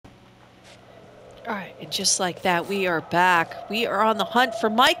Alright, and just like that, we are back. We are on the hunt for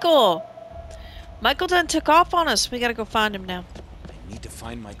Michael! Michael done took off on us. We gotta go find him now. I need to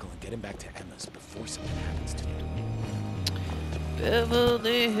find Michael and get him back to Emma's before something happens to him.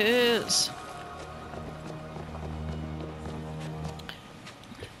 Beverly Hills.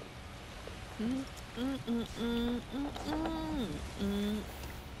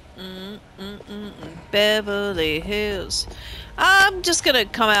 Beverly Hills. I'm just gonna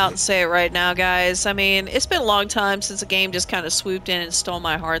come out and say it right now, guys. I mean, it's been a long time since a game just kind of swooped in and stole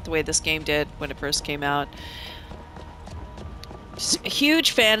my heart the way this game did when it first came out. Just a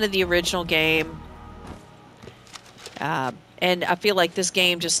huge fan of the original game. And I feel like this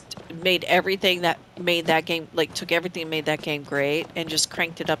game just made everything that made that game, like, took everything and made that game great and just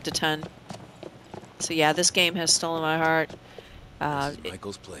cranked it up to 10. So yeah, this game has stolen my heart. This is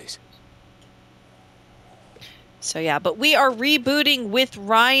Michael's place. So yeah, but we are rebooting with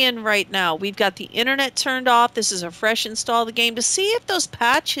Ryan right now. We've got the internet turned off. This is a fresh install of the game to see if those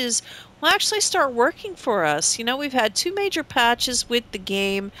patches will actually start working for us. You know, we've had 2 major patches with the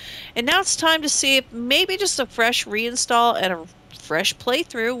game, and now it's time to see if maybe just a fresh reinstall and a fresh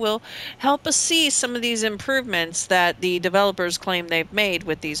playthrough will help us see some of these improvements that the developers claim they've made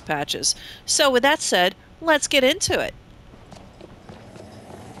with these patches. So with that said, let's get into it.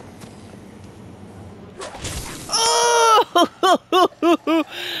 Oh!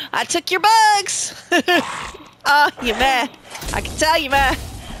 I took your bugs! Oh, you mad. I can tell you mad.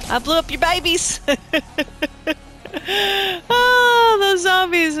 I blew up your babies. Oh, those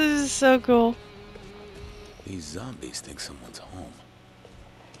zombies is so cool. These zombies think someone's home.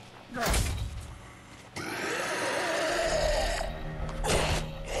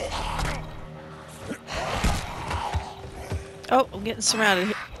 Oh, I'm getting surrounded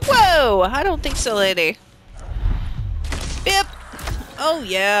here. Whoa! I don't think so, lady. Bip! Oh,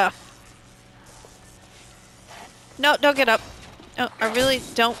 yeah. No, don't get up. No, I really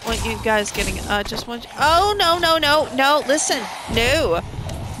don't want you guys getting... just want you... Oh, no, no, no, no, listen. No.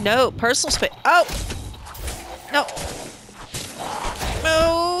 No, personal space. Oh! No.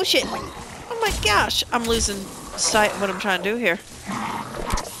 Oh, shit. Oh, my gosh. I'm losing sight of what I'm trying to do here.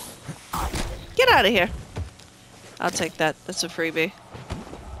 Get out of here. I'll take that. That's a freebie.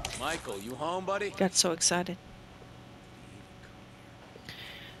 Michael, you home, buddy? Got so excited.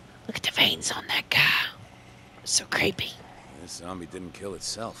 Look at the veins on that guy. It's so creepy. This zombie didn't kill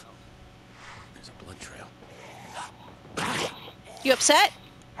itself. There's a blood trail. You upset?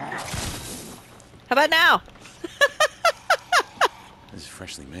 How about now? This is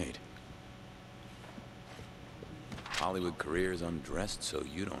freshly made. Hollywood careers undressed so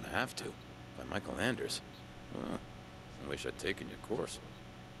you don't have to. By Michael Anders. I wish I'd taken your course.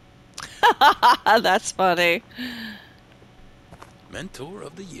 That's funny. Mentor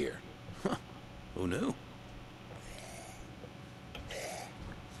of the year. Huh. Who knew?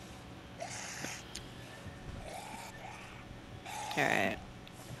 Alright.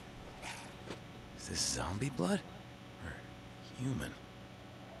 Is this zombie blood? Or human?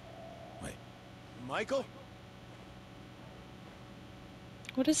 Wait. Michael?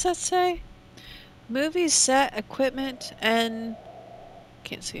 What does that say? Movies, set, equipment, and...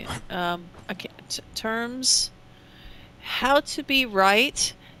 Can't see it. I can't... Terms... How to be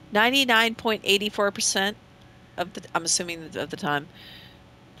right. 99.84% of the... I'm assuming of the time.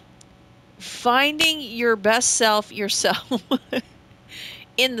 Finding your best self yourself.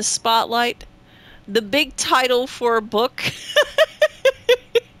 In the spotlight. The big title for a book.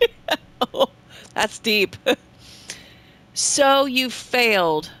 Oh, that's deep. So you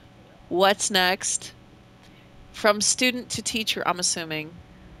failed. What's next? From student to teacher, I'm assuming.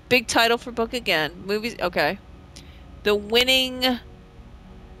 Big title for book again. Movies, okay. The winning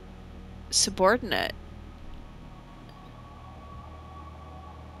subordinate.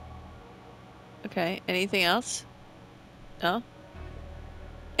 Okay, anything else? No?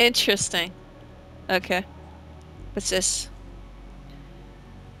 Interesting. Okay. What's this?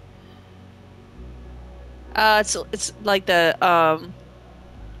 It's like the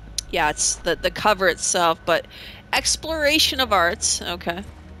yeah, it's the cover itself, but exploration of arts, okay.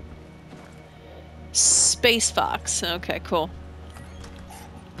 Space Fox, okay, cool.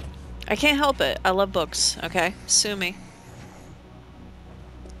 I can't help it. I love books, okay? Sue me.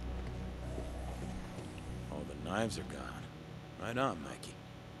 All the knives are gone. Right on, Mikey.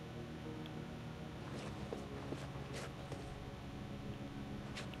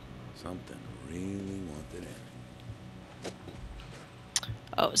 Something really wanted in.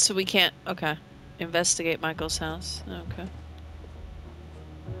 Oh, so we can't, okay. Investigate Michael's house, okay.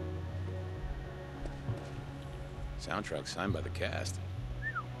 Soundtrack signed by the cast.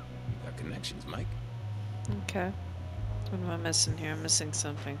 got connections, Mike. Okay. What am I missing here? I'm missing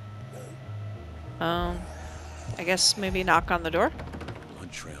something. I guess maybe knock on the door?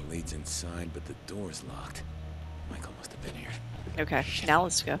 Blood trail leads inside, but the door's locked. Michael must have been here. Okay, Shit. now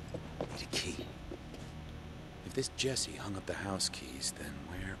let's go. Need a key. If this Jesse hung up the house keys, then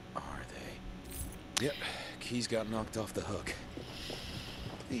where are they? Yep, keys got knocked off the hook.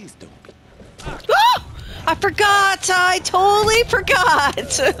 Please don't be... Oh! I forgot! I totally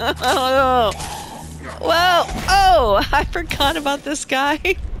forgot! Oh. Well, oh! I forgot about this guy.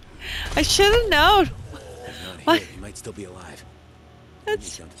 I should have known. He's not What? here. He might still be alive.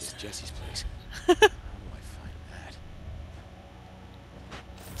 That's... Down to this Jesse's place. How do I find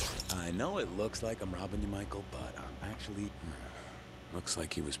that? I know it looks like I'm robbing you, Michael, but I'm actually... Looks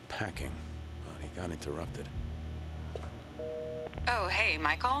like he was packing, but he got interrupted. Oh, hey,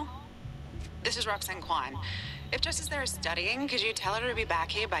 Michael? This is Roxanne Kwan. If Jess is there studying, could you tell her to be back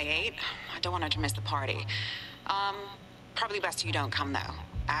here by 8? I don't want her to miss the party. Probably best you don't come, though.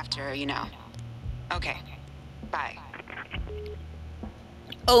 After, you know. Okay. Bye.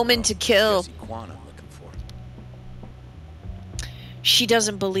 Omen to kill. Jesse Kwan I'm looking for. She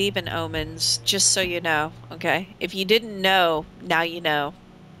doesn't believe in omens, just so you know, okay? If you didn't know, now you know.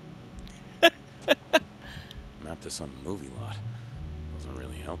 Mapped us on the movie lot. Doesn't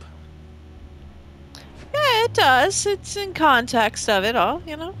really help. Yeah, it does. It's in context of it all,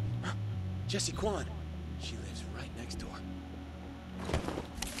 you know? Jesse Kwan. She lives right next door.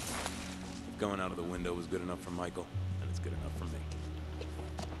 If going out of the window was good enough for Michael, then it's good enough for me.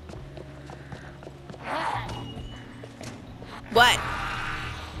 What?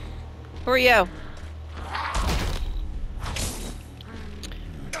 Who are you?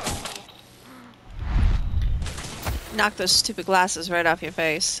 Knock those stupid glasses right off your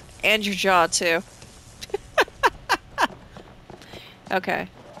face. And your jaw, too. Okay.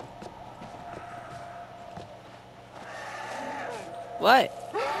 What?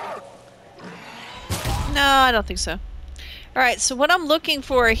 No, I don't think so. Alright, so what I'm looking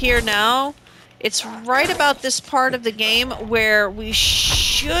for here now, it's right about this part of the game where we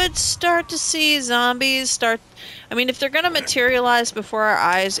should start to see zombies start... I mean, if they're going to materialize before our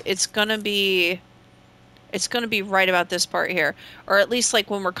eyes, it's going to be right about this part here. Or at least like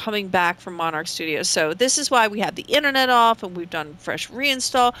when we're coming back from Monarch Studios. So this is why we have the internet off and we've done fresh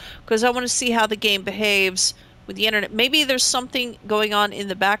reinstall. Because I want to see how the game behaves with the internet. Maybe there's something going on in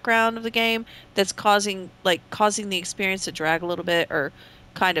the background of the game that's causing the experience to drag a little bit. Or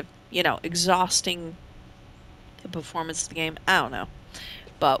kind of, you know, exhausting the performance of the game. I don't know.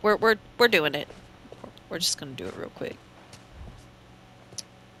 But we're doing it. We're just going to do it real quick.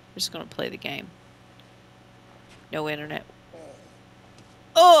 We're just going to play the game. No internet.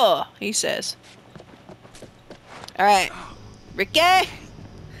 Oh, he says. All right, Ricky.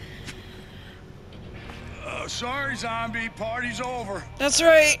 Sorry, zombie. Party's over. That's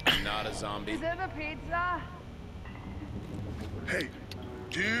right. I'm not a zombie. Is there a pizza? Hey,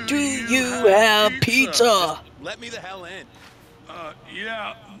 Do you have pizza? Let me the hell in.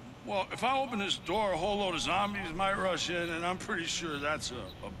 Yeah. Well, if I open this door, a whole load of zombies might rush in, and I'm pretty sure that's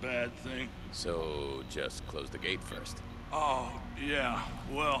a bad thing. So just close the gate first. Oh, yeah.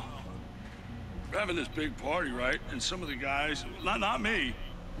 Well, we're having this big party, right? And some of the guys, not me,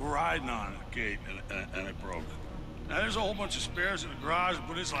 were riding on a gate, and it broke. Now, there's a whole bunch of spares in the garage,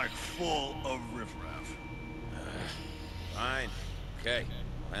 but it's like full of riffraff. Fine. Okay.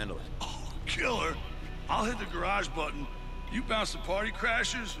 I'll handle it. Oh, killer. I'll hit the garage button. You bounce the party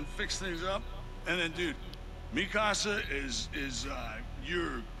crashers and fix things up. And then, dude, mi casa is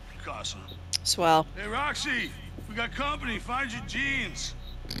your casa. Swell. Hey, Roxy, we got company. Find your jeans.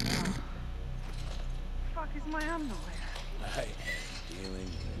 Fuck is my underwear? I am dealing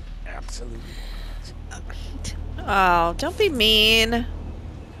with absolute... Oh, don't be mean.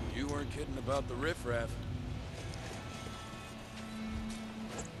 You weren't kidding about the riffraff.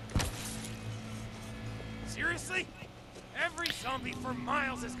 Seriously? Every zombie for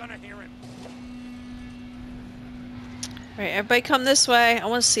miles is gonna hear him. Alright, everybody come this way. I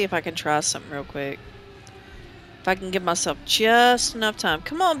want to see if I can try something real quick. If I can give myself just enough time.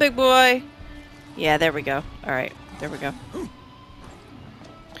 Come on, big boy. Yeah, there we go. Alright, there we go.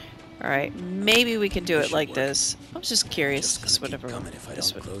 Alright, maybe we can do it like this. I was just curious. This would ever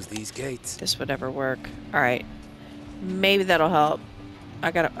Close these gates. this would ever work. Alright. Maybe that'll help.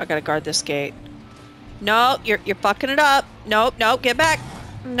 I gotta guard this gate. No, you're fucking it up. Nope, nope, get back.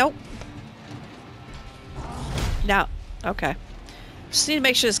 Nope. Now, okay. Just need to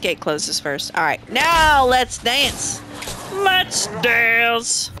make sure this gate closes first. All right, now let's dance. Let's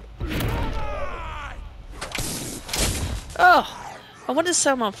dance. Oh, I wanted to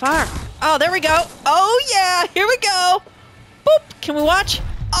set him on fire. Oh, there we go. Oh, yeah. Here we go. Boop. Can we watch?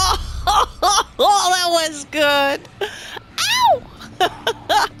 Oh, that was good.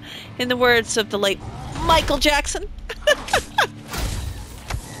 Ow! In the words of the late Michael Jackson.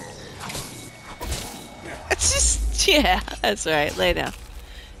 It's just, yeah, that's right. Lay down.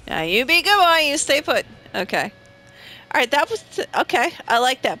 Now, you be good boy. You stay put. Okay. All right, that was, okay. I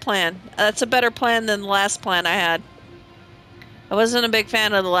like that plan. That's a better plan than the last plan I had. I wasn't a big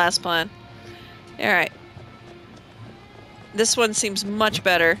fan of the last plan. All right. This one seems much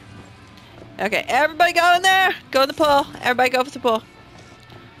better. Okay, everybody go in there. Go in the pool. Everybody go for the pool.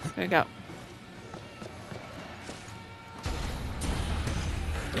 There we go.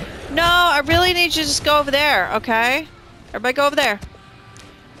 No, I really need you to just go over there, okay? Everybody go over there.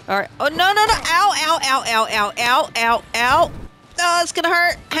 All right. Oh, no, no, no. Ow, ow, ow, ow, ow, ow, ow, ow. Oh, it's gonna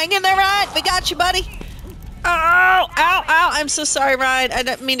hurt. Hang in there, Ryan. We got you, buddy. Oh, ow, ow. I'm so sorry, Ryan. I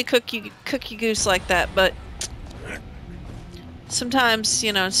didn't mean to cook you goose like that, but sometimes,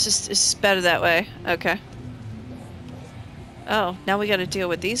 you know, it's better that way. Okay. Oh, now we gotta deal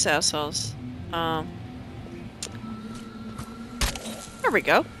with these assholes. There we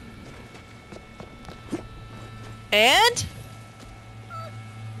go. And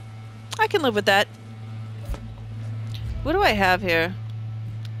I can live with that. What do I have here?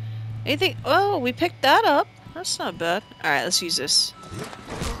 Anything? Oh, we picked that up. That's not bad. Alright, let's use this.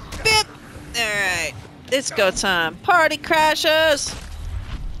 Bip! Alright. It's go time. Party crashers!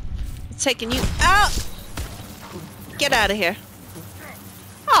 It's taking you out! Get out of here.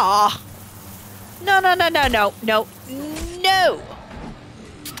 Aw! No, no, no, no, no, no, no!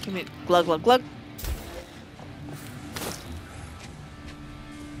 Give me glug, glug, glug.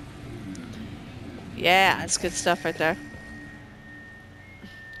 Yeah, that's good stuff right there.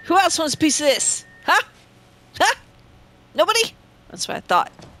 Who else wants a piece of this? Huh? Huh? Nobody? That's what I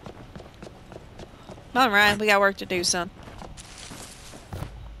thought. Come on, Ryan. We got work to do, son.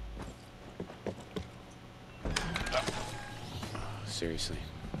 Seriously.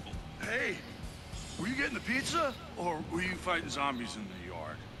 Hey, were you getting the pizza, or were you fighting zombies in the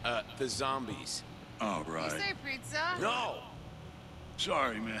yard? The zombies. Oh, right. pizza? No!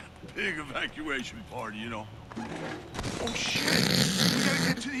 Sorry, man. Big evacuation party, you know. Oh, shit. We gotta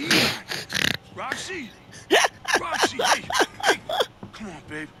get to the evac. Roxy! Roxy, hey, hey. Come on,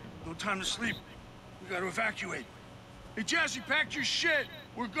 babe. No time to sleep. We gotta evacuate. Hey, Jesse, pack your shit.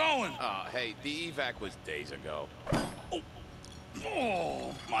 We're going. Hey, the evac was days ago.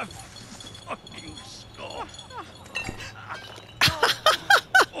 Oh, my fucking skull.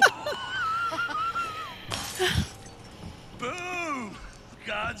 Boom!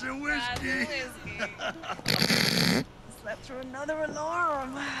 Gods and whiskey. Slept through another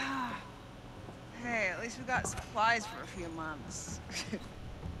alarm. Hey, at least we got supplies for a few months.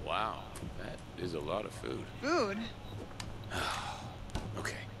 Wow, that is a lot of food. Food?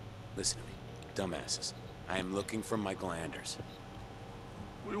 Okay, listen to me, dumbasses. I am looking for Michael Anders.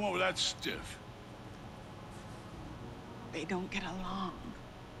 What do you want with that stiff? They don't get along.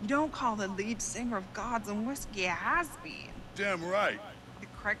 You don't call the lead singer of Gods and Whiskey a has-been. Damn right. The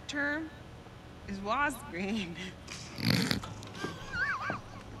correct term is was-been.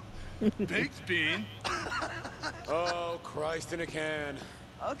 Baked bean. Oh, Christ in a can.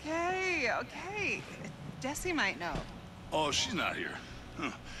 Okay, okay. Jessie might know. Oh, she's not here. Huh.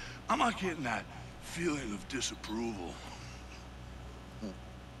 I'm not getting that feeling of disapproval.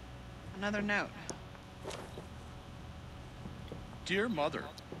 Another note. Dear Mother,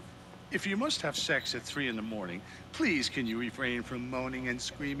 if you must have sex at 3 in the morning, please can you refrain from moaning and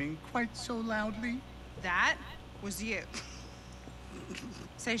screaming quite so loudly? That was you.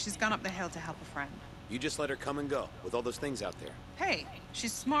 Say she's gone up the hill to help a friend. You just let her come and go with all those things out there. Hey,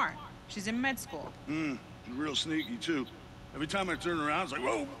 she's smart. She's in med school. She's real sneaky, too. Every time I turn around, it's like,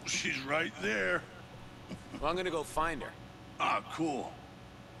 whoa, she's right there. Well, I'm gonna go find her. Ah, cool.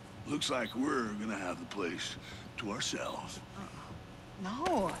 Looks like we're gonna have the place to ourselves.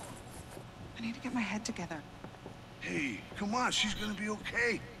 No. I need to get my head together. Hey, come on, she's gonna be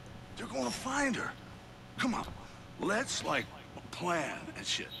okay. They're gonna find her. Come on, let's, like, plan and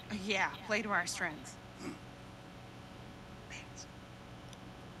shit. Yeah, play to our strengths. Thanks.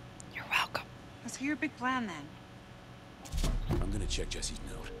 You're welcome. Let's hear your big plan then. I'm gonna check Jesse's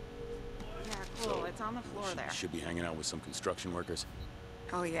note. Yeah, cool. It's on the floor there. Should be hanging out with some construction workers.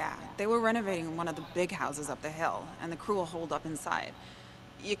 Oh, yeah. They were renovating one of the big houses up the hill, and the crew will hold up inside.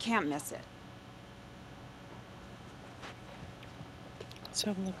 You can't miss it. Let's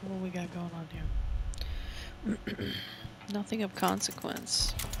have a look at what we got going on here. Nothing of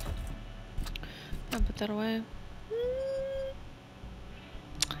consequence. I'll put that away.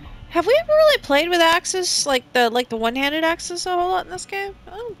 Have we ever really played with axes, like the one-handed axes a whole lot in this game?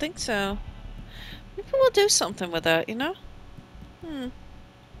 I don't think so. Maybe we'll do something with that, you know?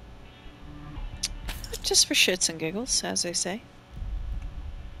 Just for shits and giggles, as they say.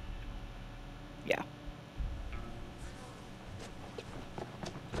 Yeah.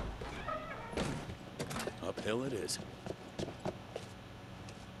 Uphill it is.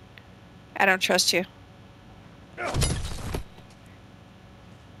 I don't trust you.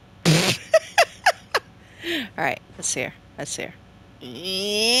 Alright, let's see her. Let's see her.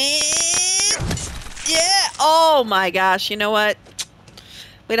 Yeah! Oh my gosh, you know what?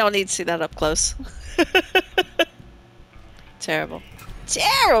 We don't need to see that up close. Terrible.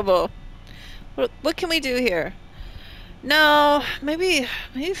 Terrible! What can we do here? No, maybe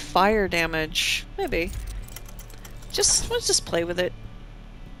fire damage. Maybe. Let's just play with it.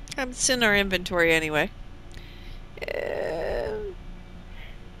 It's in our inventory anyway.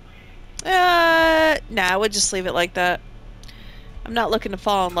 Nah, we'll just leave it like that. I'm not looking to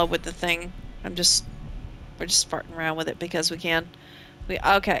fall in love with the thing. We're just farting around with it because we can.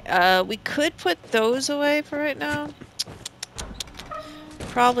 Okay, we could put those away for right now.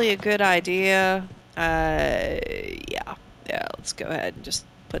 Probably a good idea. Yeah, let's go ahead and just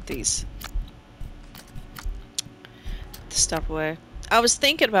put the stuff away. I was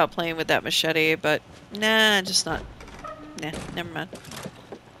thinking about playing with that machete, but nah, just not. Nah, never mind.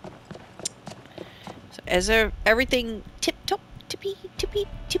 So, is there everything tip-top,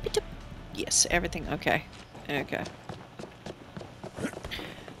 tippy-top? Yes, everything. Okay. Okay.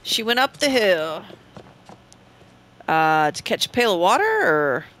 She went up the hill. To catch a pail of water,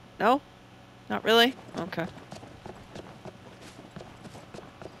 or no? Not really? Okay.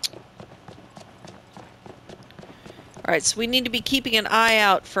 Alright, so we need to be keeping an eye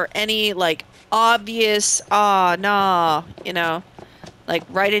out for any, like, obvious, nah, you know, like,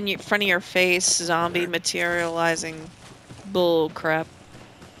 right in front of your face, zombie materializing bull crap.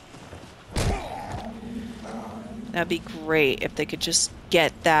 That'd be great if they could just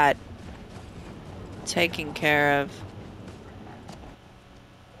get that taken care of.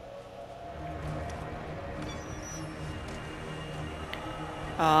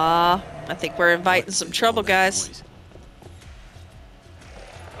 I think we're inviting some trouble, guys.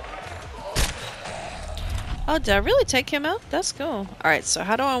 Oh, did I really take him out? That's cool. Alright, so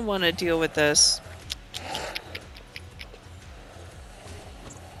how do I want to deal with this?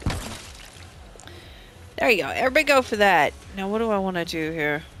 There you go. Everybody go for that. Now, what do I want to do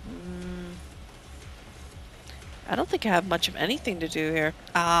here? I don't think I have much of anything to do here.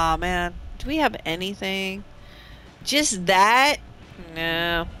 Ah, man. Do we have anything? Just that?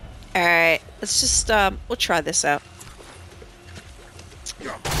 No. Alright. Let's just, we'll try this out.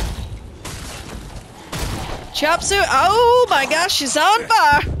 Chop suey. Oh my gosh, she's on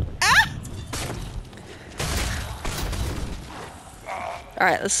fire. Ah!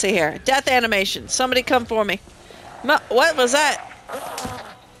 Alright, let's see here. Death animation. Somebody come for me. What was that?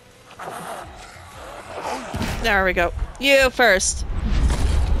 There we go. You first.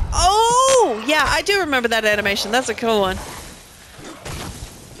 Oh! Yeah, I do remember that animation. That's a cool one.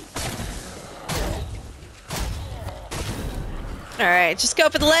 Alright, just go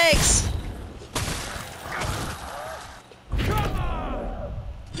for the legs.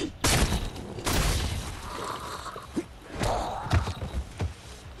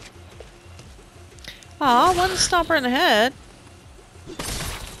 Aw, I wanted to stomp her in the head.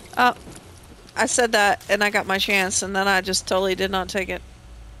 Oh, I said that and I got my chance and then I just totally did not take it.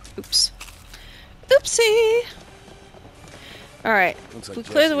 Oops. Oopsie! Alright, Looks like we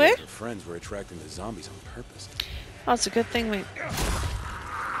clear the way? Jesse and her friends were attracting the zombies on purpose. Oh, it's a good thing we...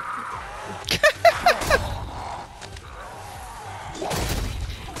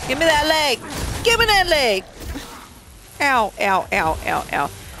 Give me that leg! Give me that leg! Ow, ow, ow, ow, ow.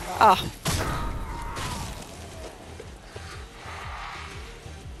 Oh.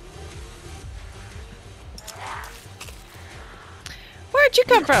 Where'd you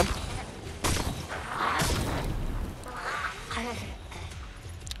come from?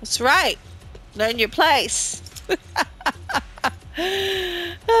 That's right. Learn your place.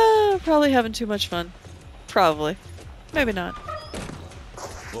 Probably having too much fun. Probably. Maybe not.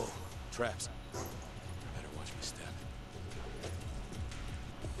 Whoa, traps. Better watch my step.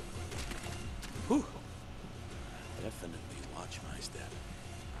 Whew. Definitely watch my step.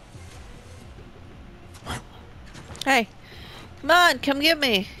 Hey. Come on, come get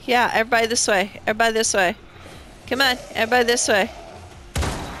me. Yeah, everybody this way. Everybody this way. Come on, everybody this way.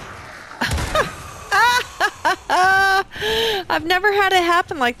 I've never had it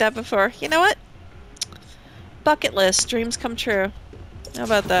happen like that before. You know what? Bucket list. Dreams come true. How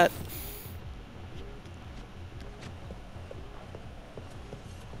about that?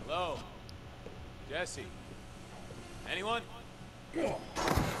 Hello? Jesse? Anyone? What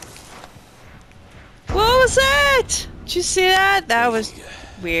was that? Did you see that? That was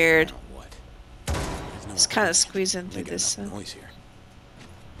weird. Now what? There's no Just kind of one squeezing through making this. enough noise here.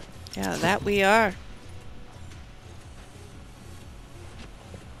 Yeah, that we are.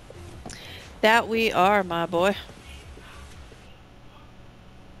 That we are, my boy.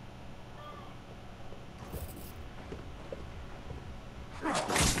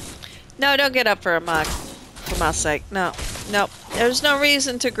 No, don't get up for a mock. For my sake. No. Nope. There's no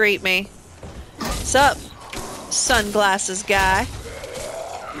reason to greet me. What's up, sunglasses guy?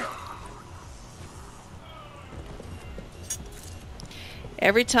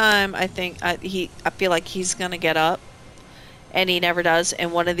 Every time I think I feel like he's gonna get up, and he never does.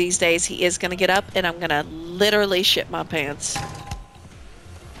 And one of these days he is gonna get up, and I'm gonna literally shit my pants.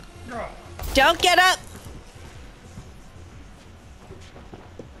 Don't get up!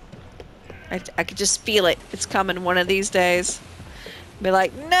 I could just feel it. It's coming one of these days. Be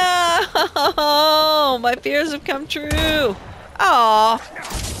like, no! My fears have come true. Aw.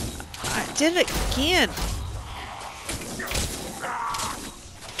 I did it again.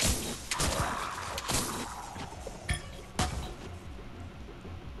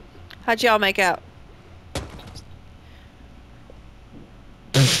 How'd y'all make out?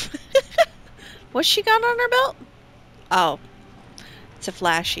 What's she got on her belt? Oh. It's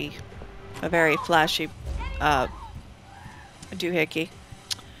a very flashy, doohickey.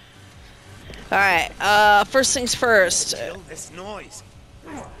 Alright, first things first. Kill this noise.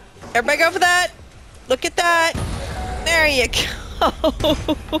 Everybody go for that! Look at that! There you go!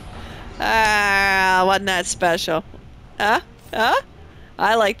 Ah, wasn't that special? Huh? Huh?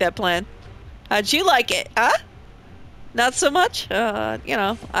 I like that plan. How'd you like it? Huh? Not so much? You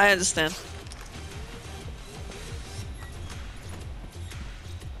know, I understand.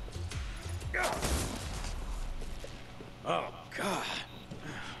 Oh, God.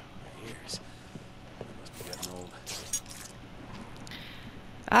 My ears. Must be getting old.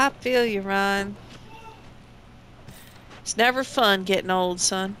 I feel you, Ron. It's never fun getting old,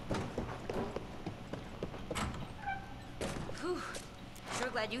 son. Whew. Sure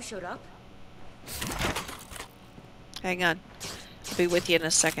glad you showed up. Hang on. I'll be with you in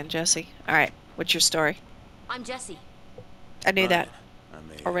a second, Jesse. Alright, what's your story? I'm Jesse. I knew that I'm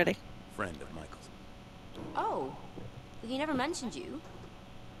a already. friend of Michael's. Oh. He never mentioned you.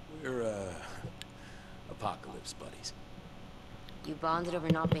 We're, apocalypse buddies. You bonded over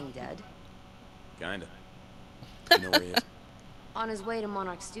not being dead? Kinda. You know where he is? On his way to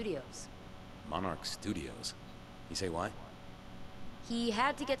Monarch Studios. Monarch Studios. You say why? He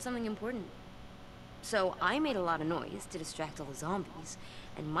had to get something important. So I made a lot of noise to distract all the zombies,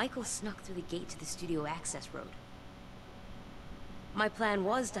 and Michael snuck through the gate to the studio access road. My plan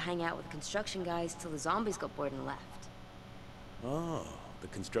was to hang out with the construction guys till the zombies got bored and left. Oh, the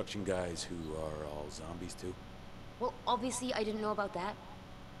construction guys who are all zombies too? Well, obviously I didn't know about that.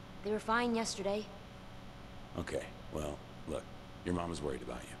 They were fine yesterday. Okay, well, look, your mom was worried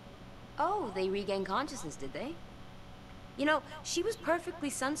about you. Oh, they regained consciousness, did they? You know, she was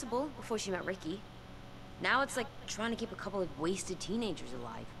perfectly sensible before she met Ricky. Now it's like trying to keep a couple of wasted teenagers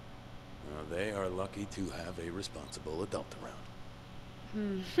alive. They are lucky to have a responsible adult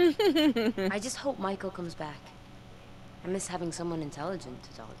around. I just hope Michael comes back. I miss having someone intelligent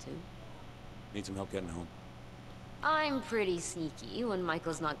to talk to. Need some help getting home? I'm pretty sneaky when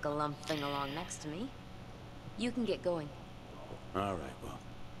Michael's not galumphing along next to me. You can get going. All right, well,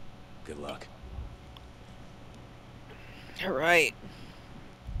 good luck. Alright.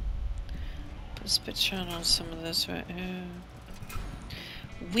 Let's put on some of this right here.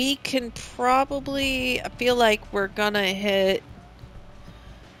 We can probably... I feel like we're gonna hit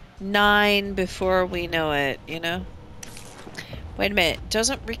 9 before we know it, you know? Wait a minute.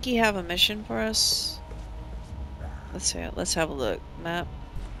 Doesn't Ricky have a mission for us? Let's see. Let's have a look. Map.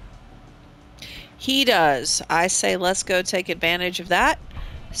 He does. I say let's go take advantage of that.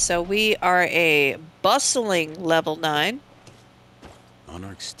 So we are a bustling level 9.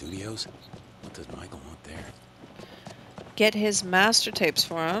 Monarch Studios? What does Michael want there? Get his master tapes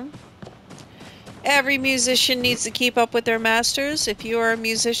for him. Every musician needs to keep up with their masters. If you are a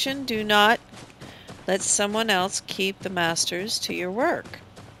musician, do not let someone else keep the masters to your work.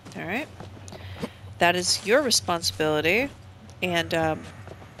 Alright? That is your responsibility. And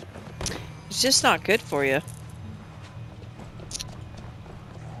it's just not good for you.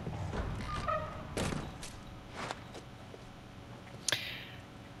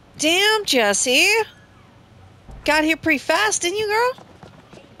 Damn, Jesse. Got here pretty fast, didn't you, girl?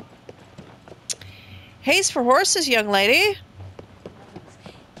 Hay's for horses, young lady.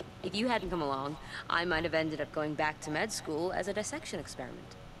 If you hadn't come along, I might have ended up going back to med school as a dissection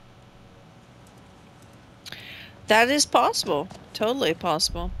experiment. That is possible. Totally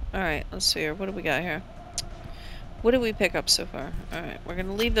possible. Alright, let's see here. What do we got here? What did we pick up so far? Alright, we're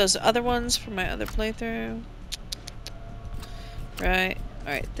gonna leave those other ones for my other playthrough. Right.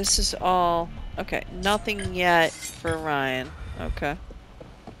 Alright, this is all... Okay, nothing yet for Ryan. Okay.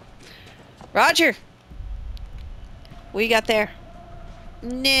 Roger! What you got there?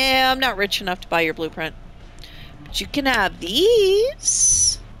 Nah, I'm not rich enough to buy your blueprint. But you can have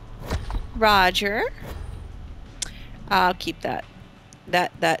these. Roger. I'll keep that.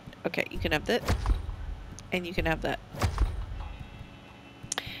 That. Okay, you can have that. And you can have that.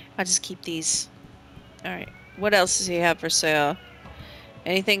 I'll just keep these. Alright. What else does he have for sale?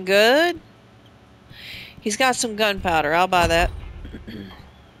 Anything good? He's got some gunpowder. I'll buy that.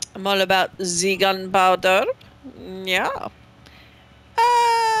 I'm all about the gunpowder. Yeah.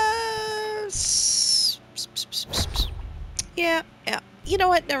 Yeah. You know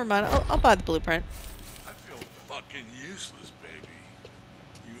what? Never mind. I'll buy the blueprint. I feel fucking useless, baby.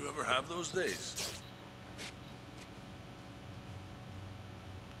 You ever have those days?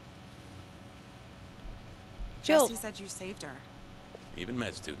 Jill. Jesse said you saved her. Even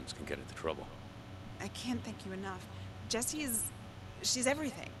med students can get into trouble. I can't thank you enough. Jessie is... she's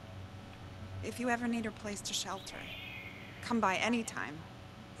everything. If you ever need a place to shelter, come by anytime.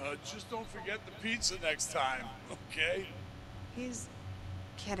 Just don't forget the pizza next time, okay? He's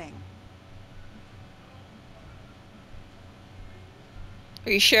kidding.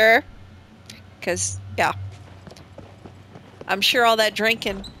 Are you sure? Because, yeah. I'm sure all that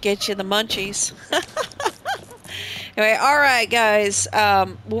drinking gets you the munchies. Anyway, alright guys.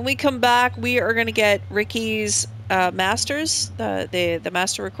 When we come back, we are going to get Ricky's masters, the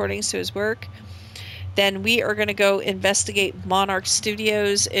master recordings to his work. Then we are going to go investigate Monarch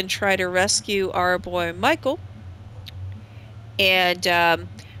Studios and try to rescue our boy Michael. And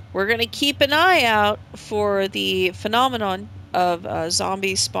we're going to keep an eye out for the phenomenon of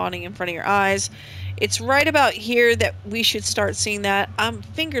zombies spawning in front of your eyes. It's right about here that we should start seeing that.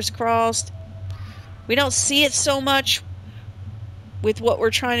 Fingers crossed. We don't see it so much with what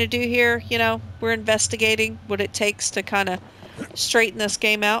we're trying to do here. You know, we're investigating what it takes to kind of straighten this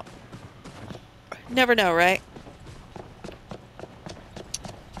game out. Never know, right?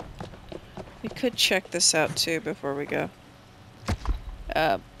 We could check this out too before we go.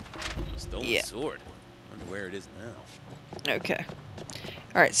 Stolen sword. Wonder where it is now. Okay.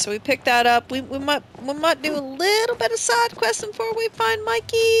 Alright, so we picked that up. We might do a little bit of side questing before we find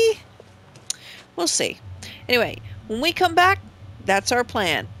Mikey. We'll see. Anyway, when we come back, that's our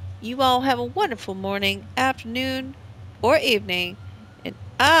plan. You all have a wonderful morning, afternoon, or evening, and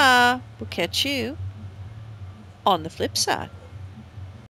I will catch you on the flip side.